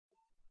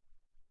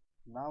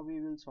Now we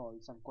will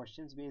solve some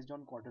questions based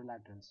on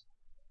quadrilaterals.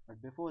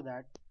 But before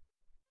that,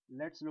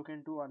 let's look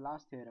into our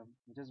last theorem,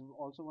 which is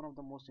also one of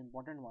the most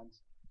important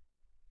ones,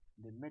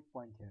 the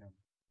midpoint theorem.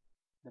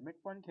 The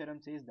midpoint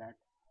theorem says that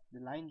the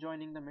line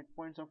joining the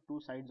midpoints of two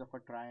sides of a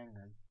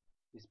triangle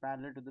is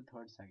parallel to the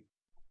third side.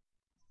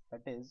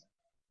 That is,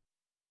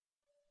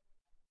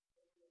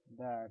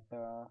 that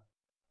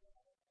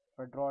if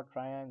I draw a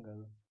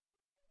triangle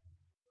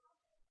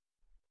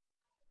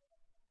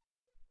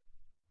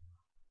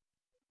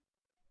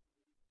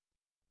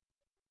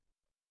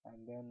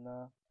and then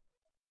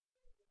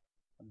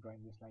I'm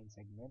drawing this line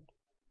segment.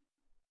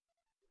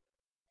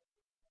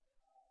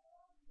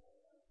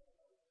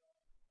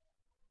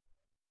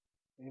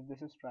 If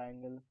this is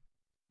triangle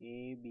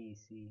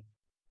ABC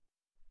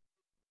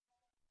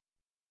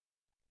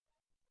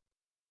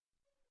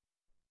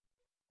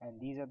and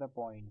these are the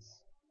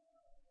points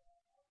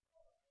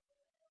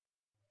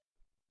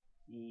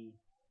E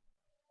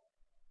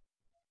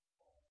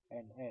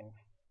and F,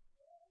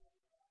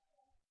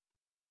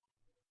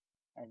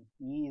 and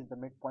E is the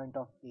midpoint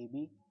of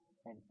AB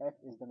and F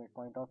is the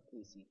midpoint of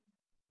AC.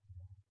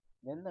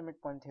 Then the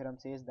midpoint theorem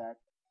says that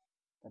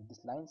this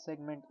line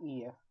segment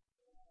EF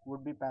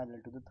would be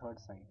parallel to the third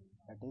side,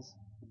 that is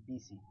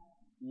BC.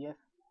 EF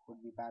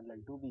would be parallel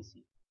to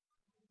BC.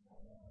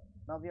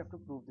 Now we have to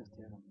prove this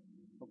theorem.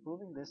 For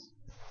proving this,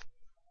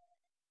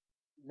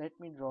 let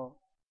me draw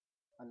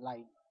a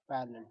line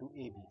parallel to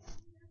AB.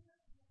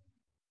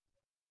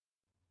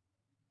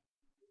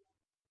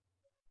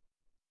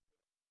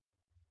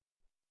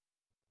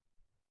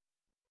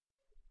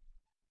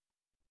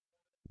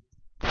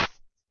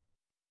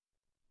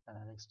 And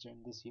I'll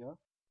extend this here.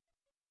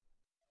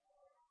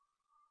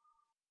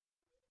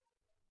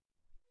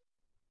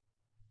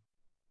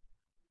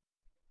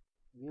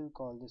 We'll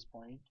call this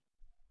point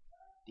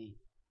D.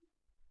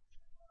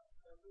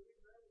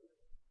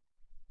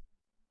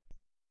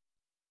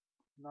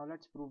 Now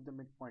let's prove the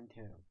midpoint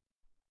theorem.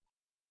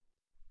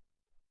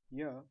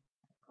 Here,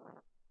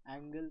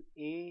 angle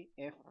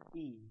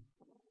AFE,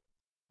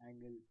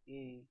 angle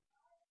AFE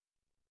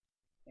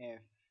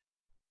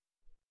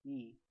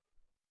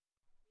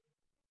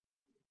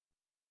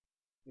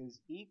is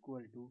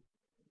equal to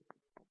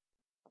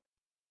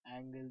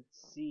angle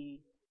CFD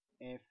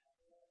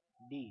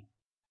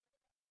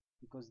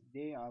because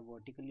they are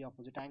vertically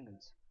opposite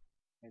angles,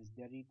 hence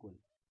they are equal.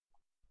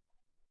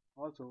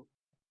 Also,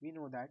 we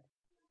know that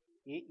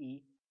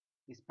AE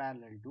is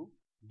parallel to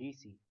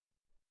DC.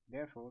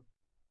 Therefore,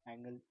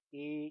 angle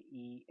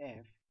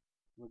AEF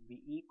would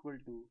be equal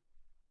to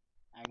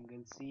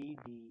angle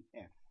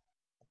CDF.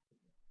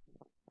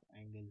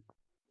 Angle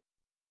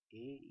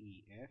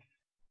AEF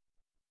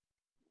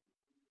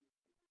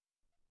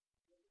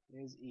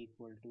is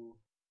equal to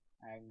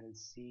angle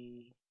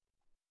CDF.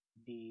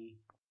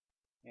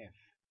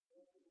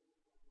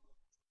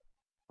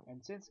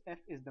 And since F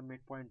is the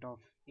midpoint of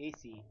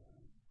AC,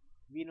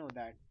 we know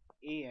that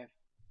AF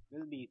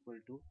will be equal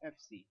to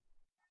FC.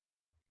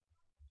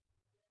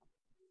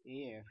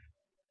 AF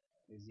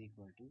is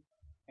equal to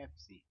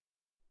FC.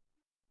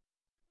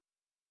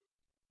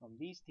 From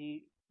these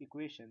three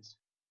equations,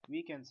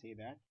 we can say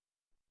that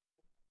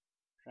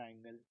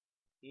triangle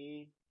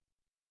AFE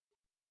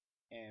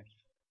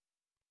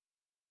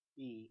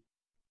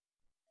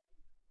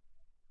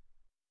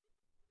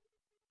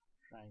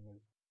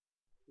triangle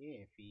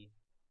AFE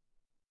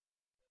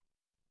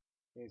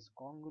is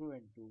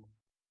congruent to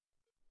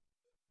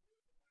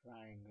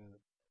triangle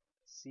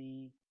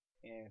CFD.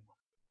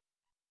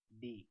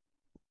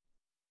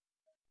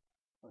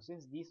 Now,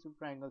 since these two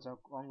triangles are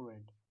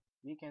congruent,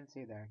 we can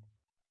say that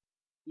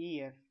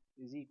EF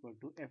is equal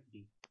to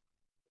FD.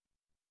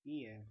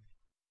 EF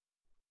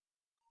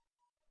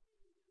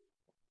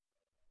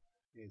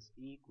is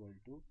equal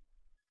to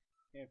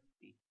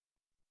FD.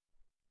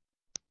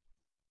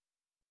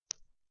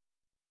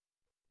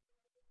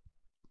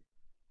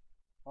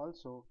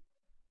 Also,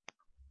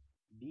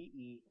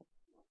 DE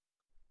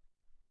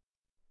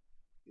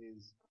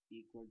is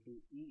equal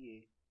to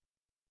EA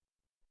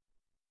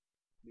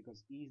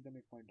because E is the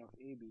midpoint of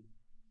AB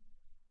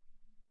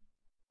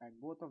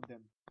and both of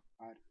them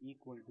are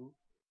equal to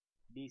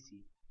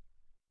DC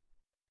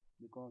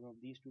because of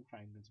these two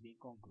triangles being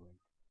congruent.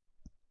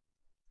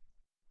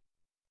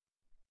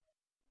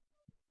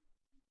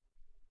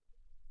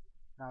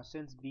 Now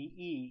since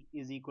BE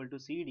is equal to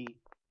CD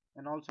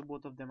and also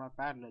both of them are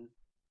parallel,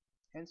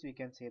 hence we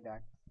can say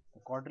that the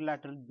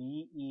quadrilateral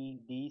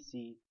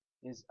BEDC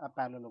is a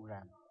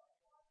parallelogram.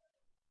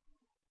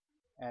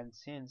 And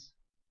since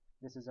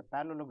this is a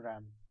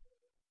parallelogram,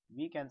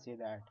 we can say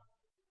that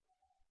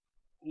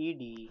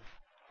ED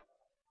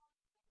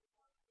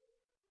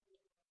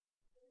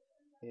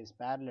is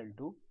parallel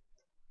to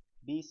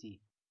BC,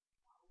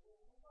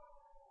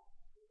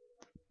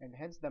 and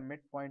hence the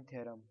midpoint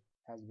theorem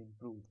has been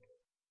proved.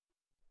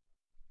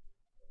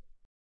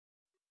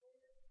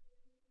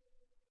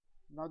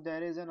 Now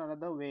there is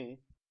another way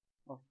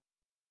of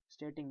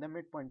stating the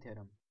midpoint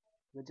theorem,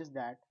 which is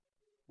that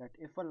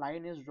if a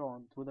line is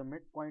drawn through the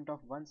midpoint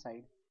of one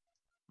side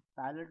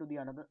parallel to the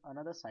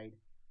another side,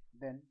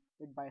 then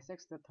it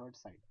bisects the third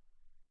side.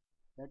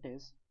 That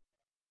is,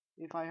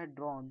 if I had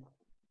drawn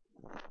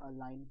a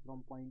line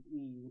from point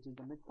E, which is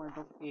the midpoint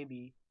of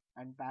AB,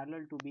 and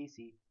parallel to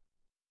BC,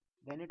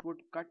 then it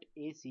would cut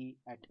AC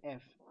at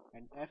F,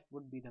 and F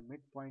would be the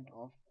midpoint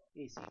of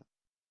AC.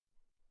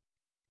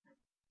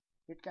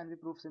 It can be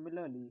proved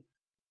similarly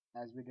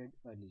as we did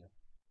earlier.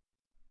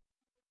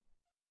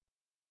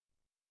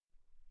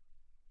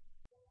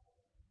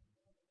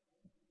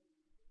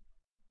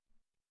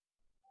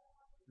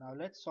 Now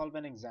let's solve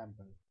an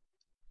example.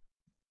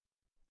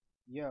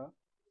 Here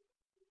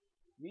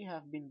we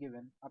have been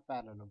given a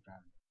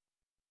parallelogram.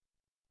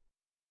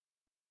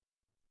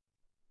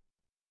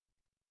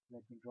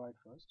 Let me draw it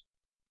first.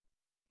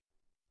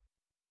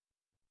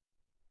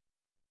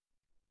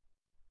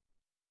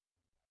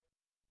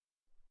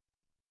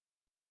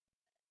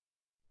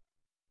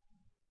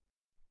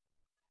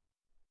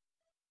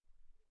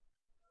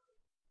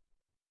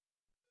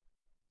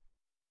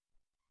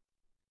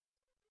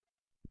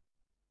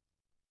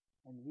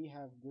 And we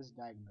have this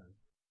diagonal.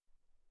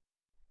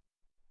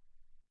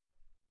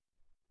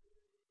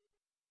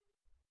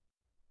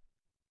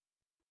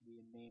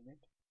 We name it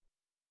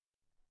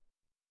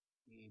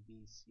A,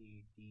 B,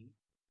 C, D,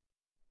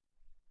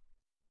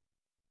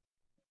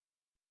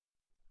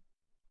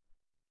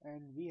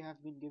 and we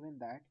have been given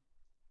that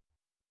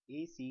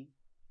AC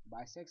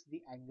bisects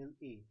the angle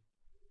A.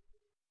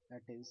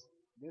 That is,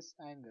 this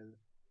angle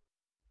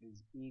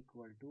is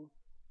equal to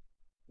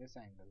this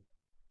angle.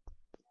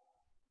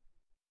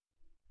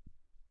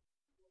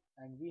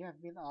 And we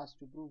have been asked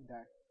to prove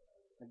that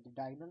the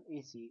diagonal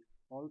AC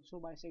also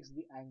bisects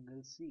the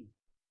angle C.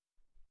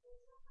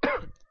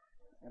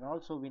 And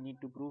also we need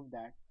to prove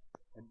that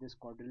this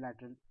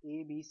quadrilateral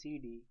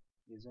ABCD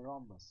is a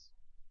rhombus.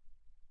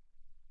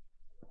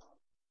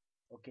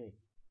 Okay,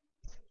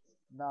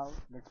 now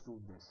let's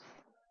prove this.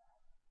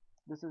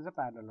 This is a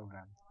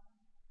parallelogram.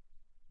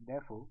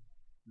 Therefore,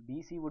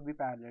 BC would be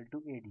parallel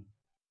to AD.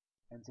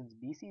 And since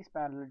BC is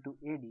parallel to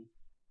AD,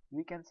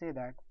 we can say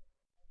that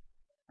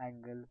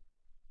angle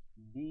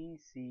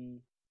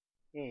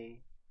BCA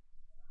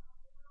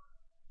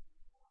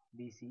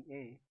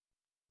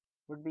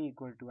would be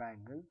equal to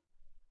angle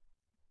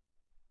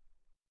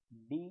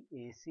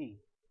DAC.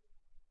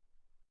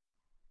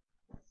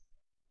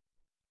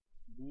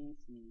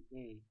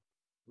 BCA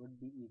would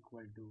be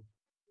equal to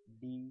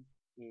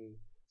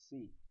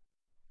DAC.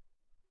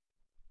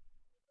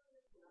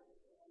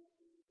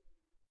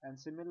 And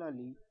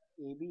similarly,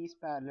 AB is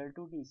parallel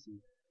to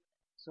DC.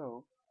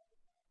 So,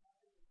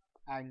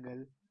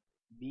 angle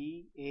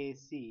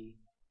BAC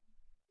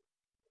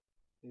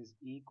is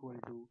equal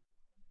to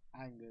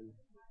angle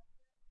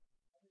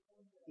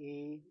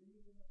ACD.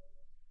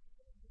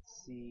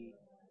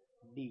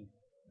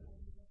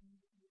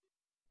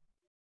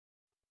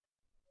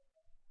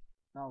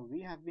 Now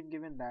we have been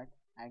given that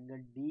angle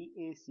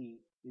DAC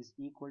is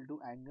equal to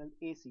angle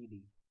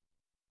ACD.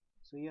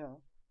 So here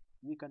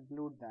we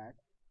conclude that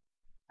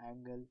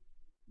angle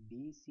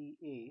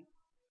DCA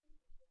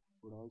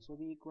would also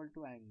be equal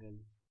to angle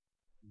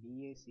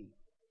BAC.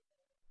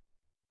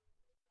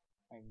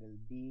 Angle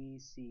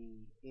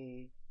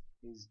BCA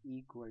is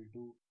equal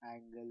to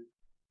angle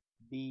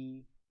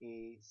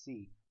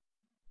BAC.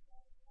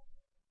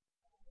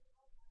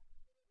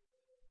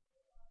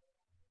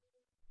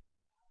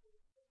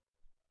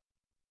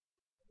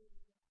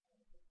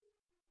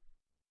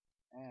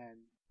 And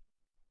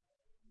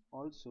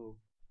also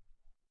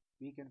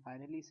we can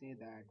finally say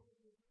that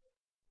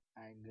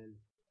angle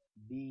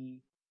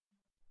BCA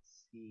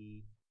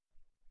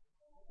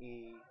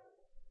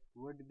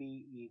would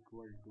be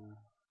equal to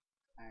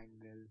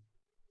angle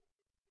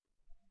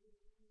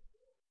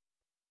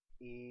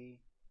ACD,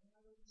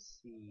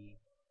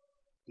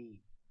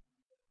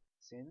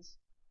 since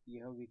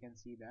here we can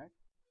see that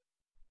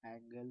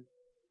angle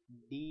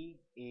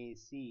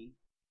DAC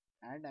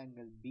and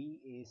angle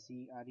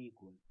BAC are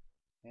equal.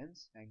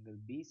 Hence, angle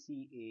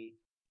BCA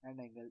and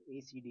angle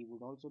ACD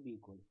would also be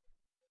equal.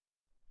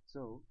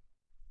 So,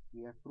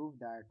 we have proved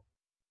that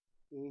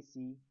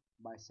AC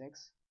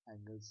bisects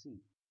angle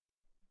C.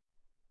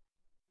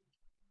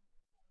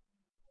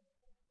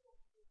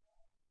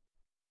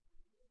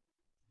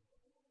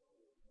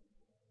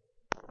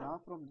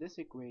 Now, from this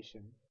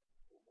equation,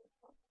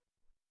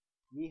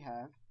 we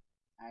have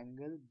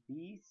angle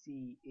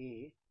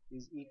BCA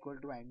is equal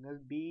to angle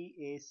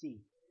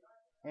BAC.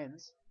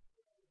 Hence,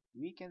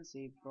 we can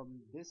say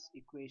from this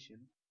equation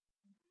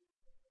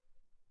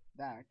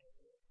that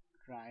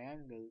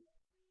triangle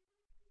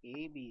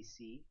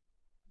ABC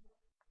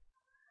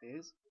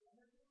is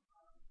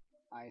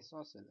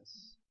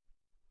isosceles.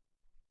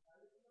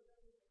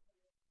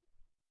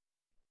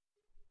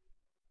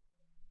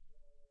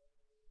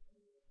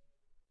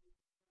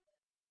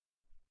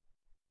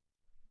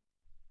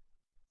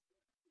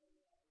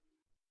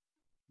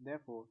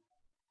 Therefore,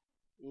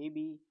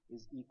 AB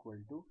is equal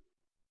to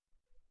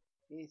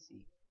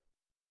AC.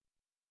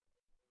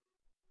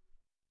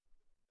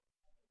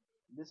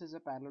 This is a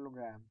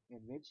parallelogram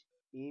in which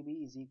AB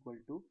is equal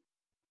to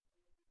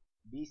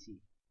BC.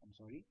 I'm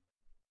sorry.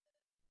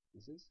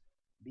 This is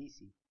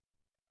BC.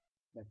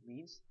 That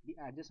means the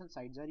adjacent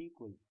sides are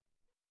equal.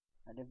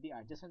 And if the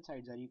adjacent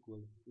sides are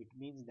equal, it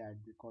means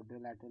that the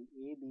quadrilateral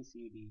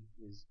ABCD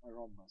is a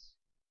rhombus,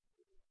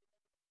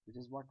 which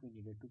is what we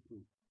needed to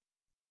prove.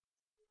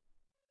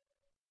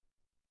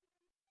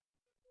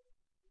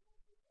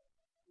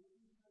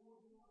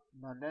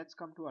 Now let's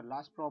come to our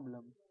last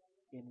problem,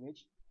 in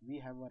which we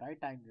have a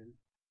right angle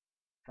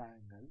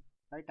triangle,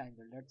 right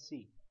angled at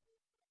C.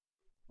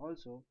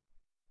 Also,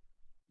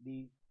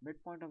 the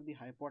midpoint of the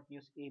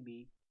hypotenuse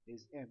AB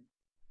is M,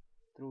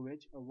 through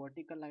which a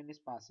vertical line is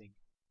passing.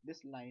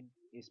 This line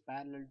is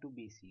parallel to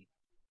BC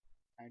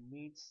and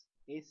meets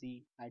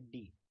AC at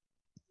D.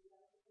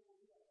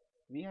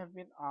 We have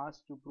been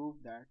asked to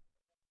prove that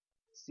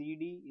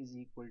CD is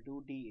equal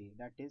to DA,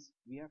 that is,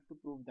 we have to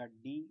prove that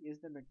D is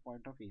the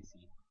midpoint of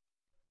AC.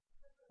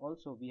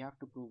 Also, we have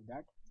to prove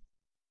that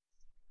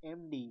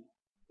MD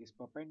is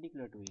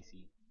perpendicular to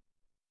AC.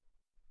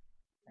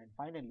 And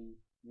finally,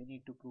 we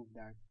need to prove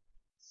that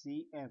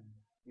CM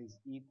is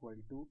equal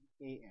to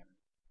AM.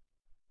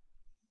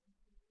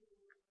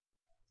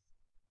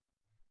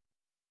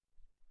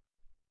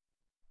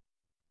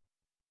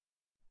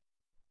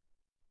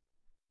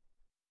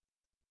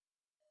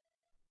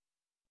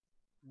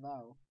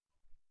 Now,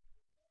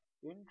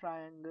 in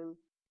triangle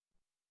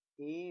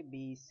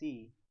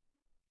ABC,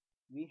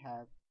 we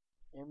have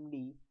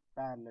MD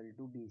parallel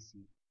to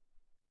BC,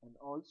 and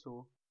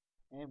also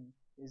M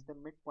is the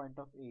midpoint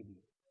of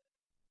AB.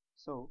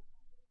 So,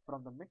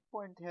 from the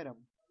midpoint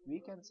theorem, we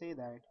can say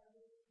that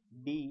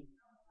D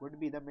would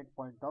be the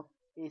midpoint of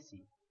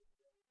AC.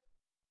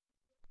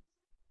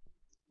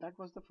 That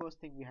was the first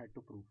thing we had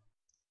to prove.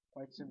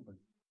 Quite simple.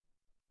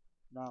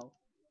 Now,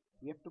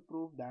 we have to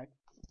prove that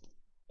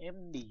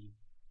MD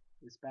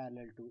is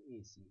parallel to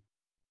AC.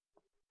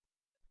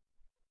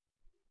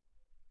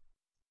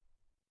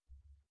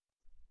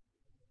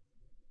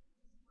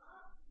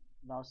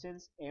 Now,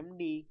 since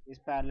MD is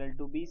parallel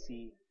to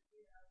BC,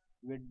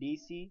 with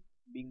DC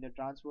being the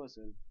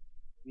transversal,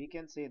 we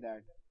can say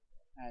that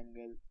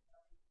angle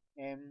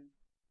MDA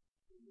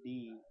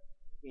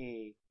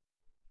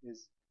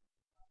is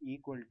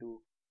equal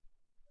to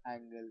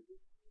angle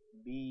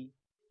BCA,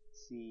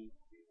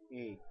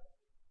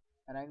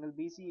 and angle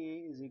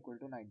BCA is equal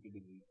to 90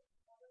 degree.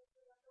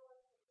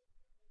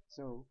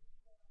 So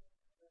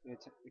it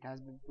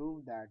has been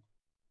proved that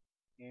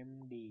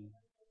MD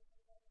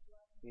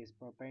is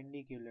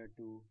perpendicular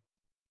to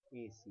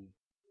AC.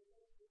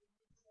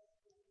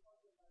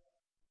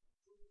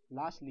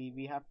 Lastly,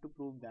 we have to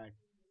prove that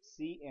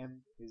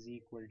CM is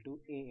equal to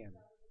AM.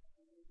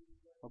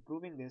 For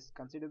proving this,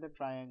 consider the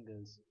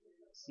triangles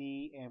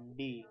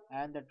CMD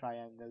and the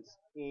triangles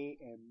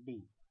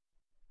AMD.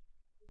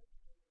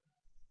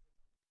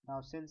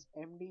 Now, since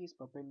MD is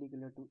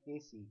perpendicular to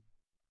AC,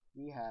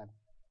 we have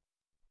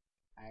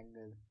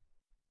angle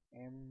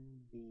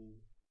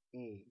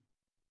MDA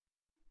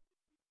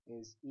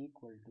is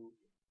equal to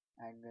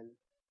angle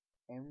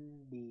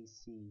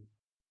MDC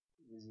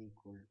is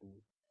equal to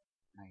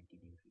 90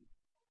 degree,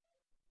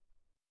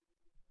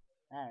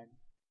 and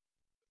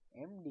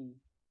MD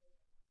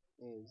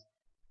is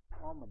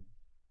common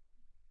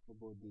for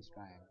both these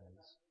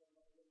triangles.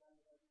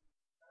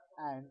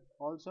 And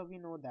also we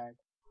know that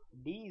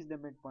D is the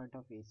midpoint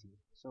of AC,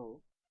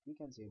 so we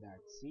can say that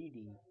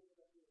CD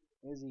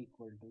is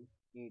equal to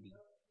AD.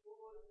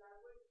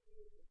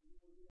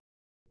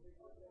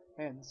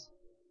 Hence,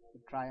 the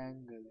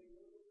triangle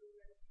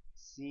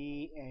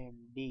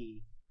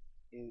CMD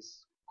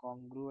is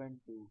congruent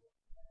to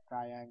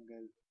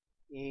triangle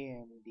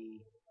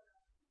AMD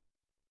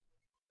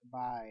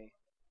by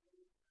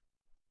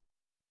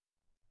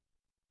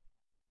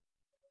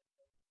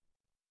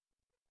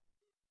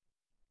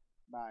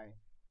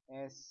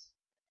SSA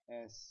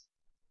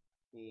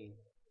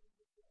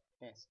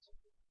test,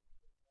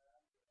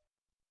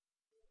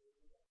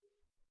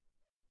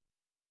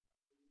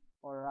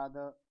 or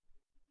rather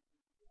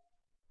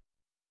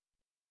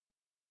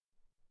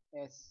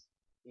SAS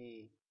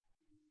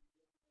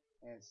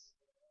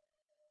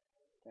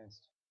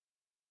test.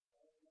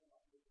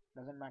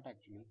 Doesn't matter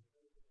actually.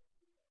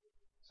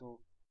 So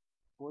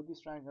both these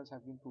triangles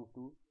have been proved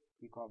to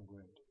be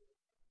congruent.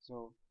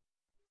 So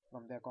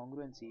from their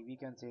congruency, we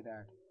can say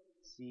that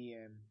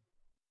CM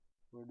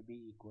would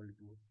be equal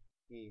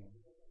to AM.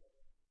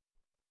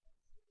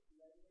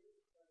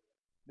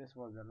 This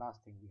was the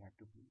last thing we had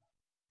to prove.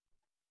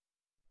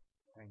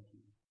 Thank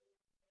you.